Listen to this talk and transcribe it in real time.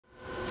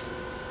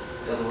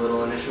does a little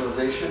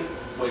initialization,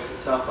 wakes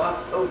itself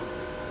up. Oh,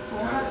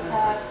 What about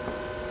that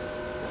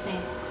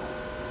sample?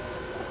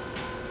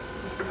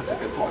 that's a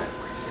good point.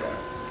 Yeah.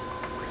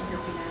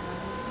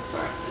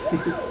 Sorry.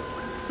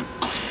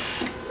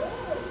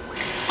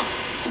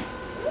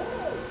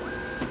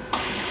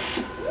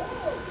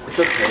 It's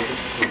okay if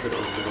it's tilted a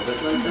little bit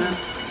like that.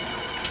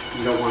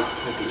 You don't want it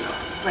poking out.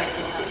 Right.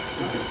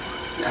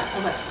 Yeah.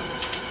 Okay.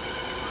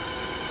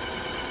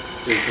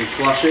 Doing some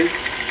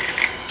flushes.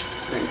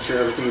 Making sure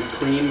everything's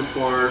clean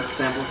before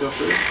samples go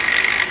through.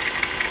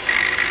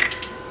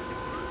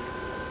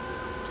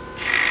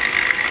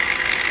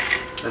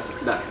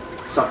 That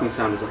sucking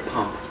sound is a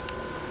pump.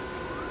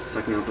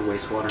 Sucking out the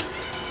wastewater.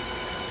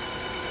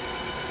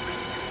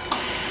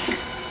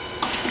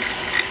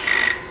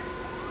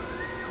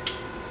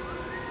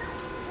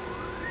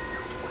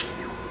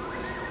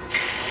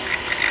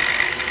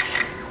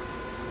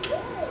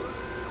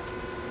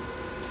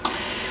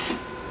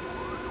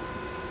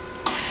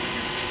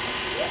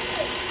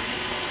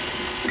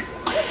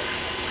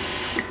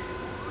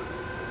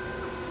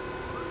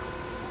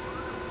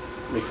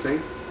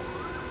 Mixing.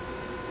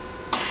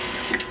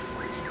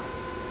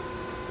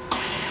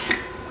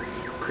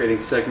 Creating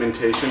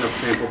segmentation of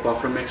sample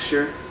buffer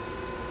mixture.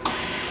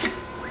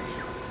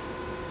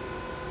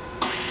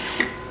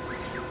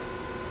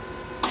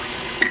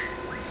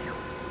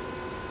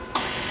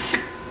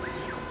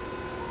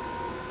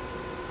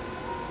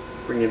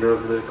 Bring it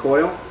over to the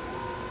coil,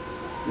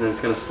 and then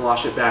it's going to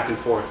slosh it back and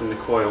forth in the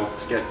coil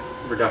to get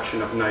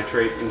reduction of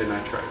nitrate into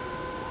nitrite.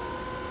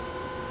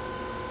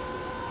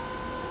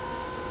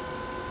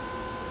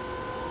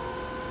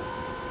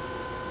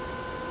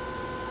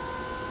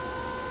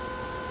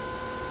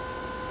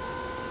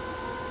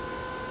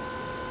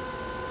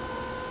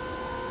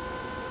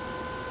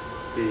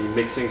 The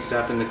mixing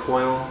step in the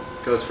coil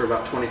goes for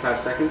about 25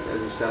 seconds as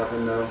you set up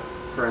in the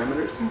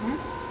parameters. Mm-hmm.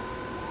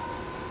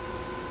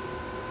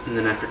 And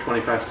then after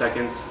 25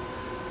 seconds,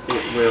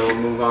 it will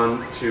move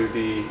on to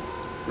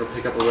it'll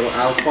pick up a little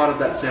aliquot of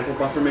that sample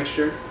buffer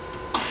mixture,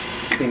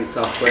 clean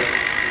itself quick.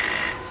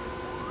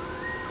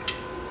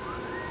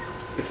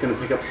 It's going to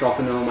pick up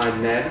sulfanilamide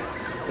Ned,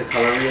 the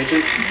color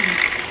reagent,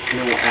 and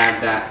then we'll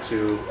add that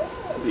to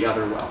the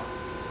other well.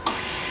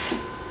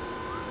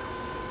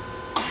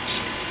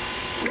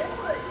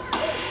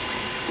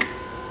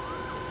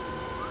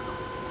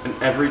 And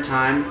every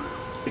time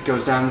it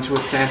goes down into a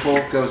sample,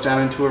 goes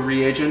down into a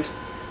reagent,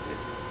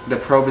 the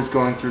probe is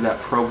going through that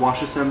probe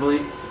wash assembly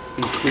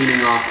and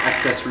cleaning off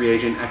excess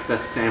reagent,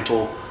 excess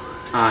sample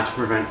to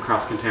prevent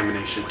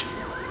cross-contamination.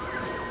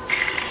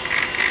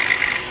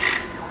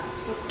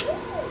 So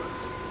close.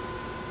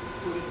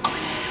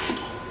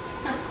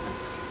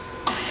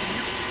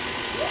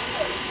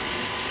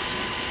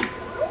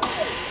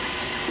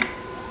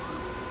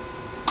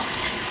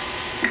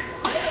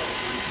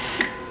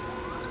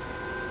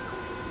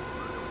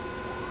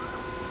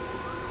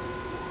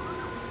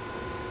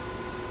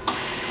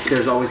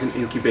 There's always an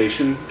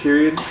incubation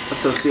period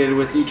associated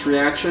with each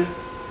reaction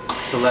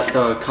to let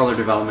the color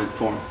development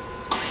form.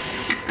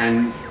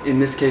 And in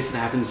this case it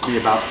happens to be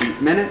about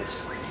 8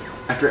 minutes.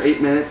 After 8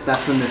 minutes,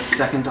 that's when this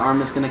second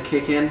arm is going to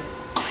kick in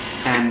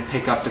and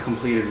pick up the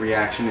completed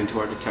reaction into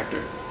our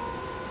detector.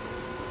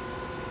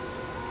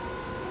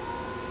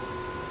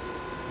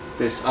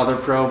 This other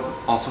probe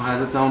also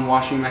has its own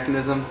washing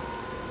mechanism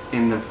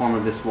in the form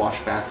of this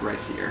wash bath right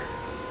here.